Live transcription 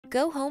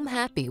Go home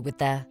happy with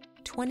the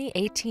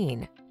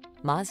 2018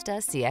 Mazda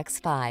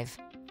CX-5.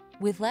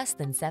 With less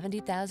than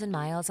 70,000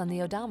 miles on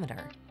the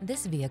odometer,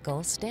 this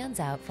vehicle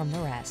stands out from the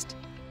rest.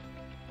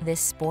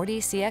 This sporty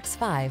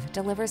CX-5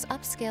 delivers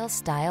upscale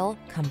style,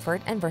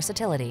 comfort, and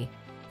versatility.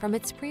 From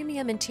its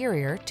premium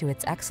interior to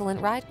its excellent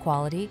ride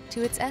quality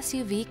to its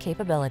SUV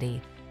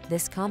capability,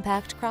 this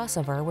compact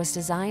crossover was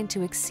designed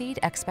to exceed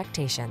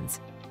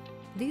expectations.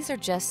 These are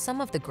just some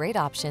of the great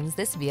options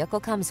this vehicle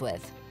comes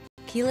with: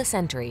 keyless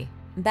entry,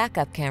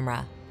 backup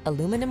camera,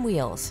 aluminum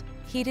wheels,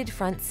 heated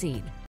front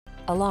seat,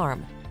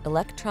 alarm,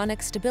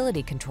 electronic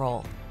stability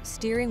control,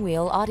 steering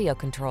wheel audio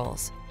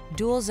controls,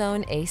 dual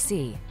zone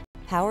AC,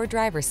 power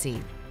driver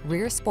seat,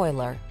 rear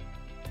spoiler.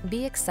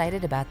 Be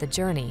excited about the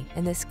journey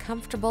in this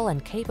comfortable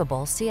and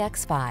capable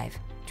CX-5.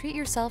 Treat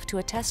yourself to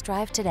a test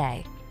drive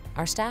today.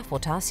 Our staff will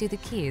toss you the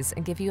keys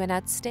and give you an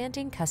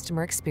outstanding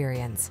customer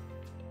experience.